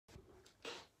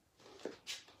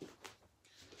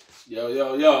Yo,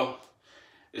 yo, yo.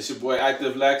 It's your boy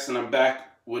Active Lex, and I'm back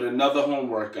with another home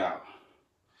workout.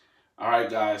 Alright,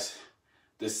 guys.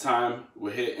 This time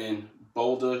we're hitting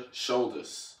boulder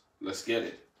shoulders. Let's get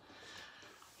it.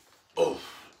 Oh,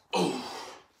 oh.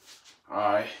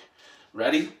 Alright.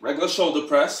 Ready? Regular shoulder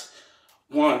press.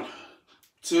 1,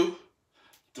 2,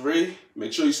 3.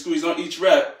 Make sure you squeeze on each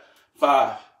rep.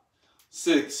 5,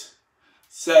 6,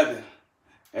 7,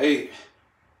 8,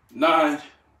 9,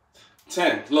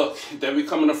 10. Look, then we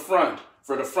come in the front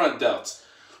for the front delts.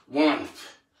 1,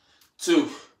 2,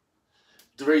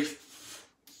 3,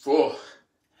 4,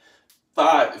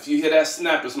 5. If you hear that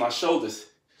snap, it's my shoulders.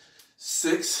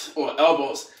 6, or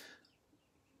elbows.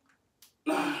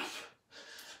 9.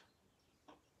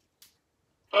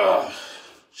 Oh,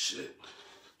 shit.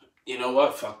 You know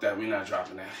what? Fuck that. We're not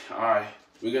dropping that. All right.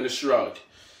 We're going to shrug.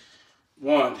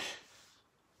 1,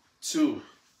 2,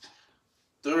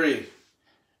 3.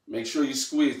 Make sure you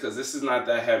squeeze because this is not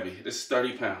that heavy. This is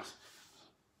 30 pounds.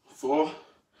 4,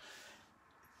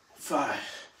 5,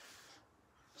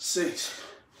 6,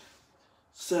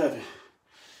 7,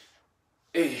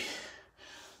 8,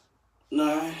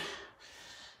 9,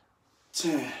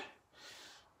 10.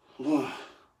 1,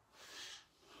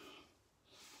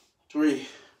 3,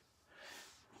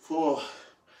 4,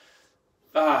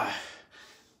 5,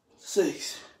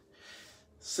 6,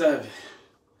 7,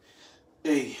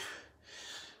 8,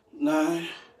 9,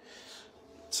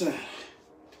 10.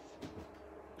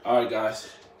 All right, guys.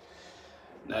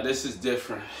 Now this is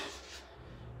different.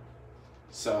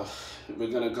 So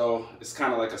we're gonna go, it's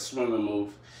kind of like a swimming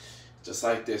move. Just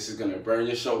like this, it's gonna burn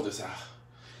your shoulders out.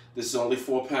 This is only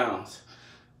 4 pounds.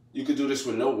 You could do this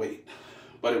with no weight,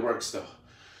 but it works though.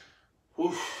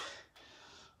 Whew.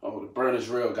 Oh, the burn is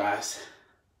real, guys.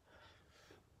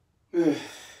 All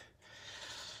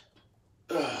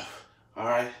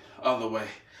right, other way.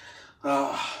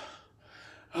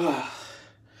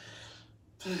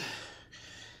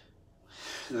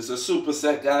 This is a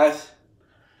superset, guys.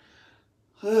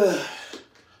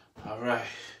 All right.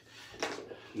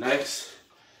 Next,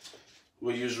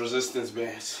 we'll use resistance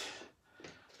bands.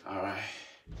 All right.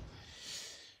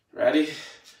 Ready?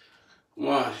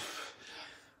 1,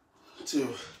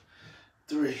 2,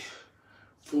 3,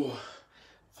 4,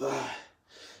 5,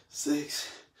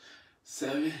 6,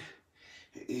 7,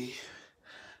 8,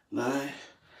 9,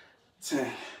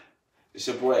 10. It's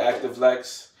your boy Active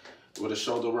Lex with a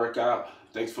shoulder workout.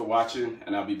 Thanks for watching,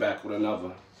 and I'll be back with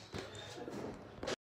another.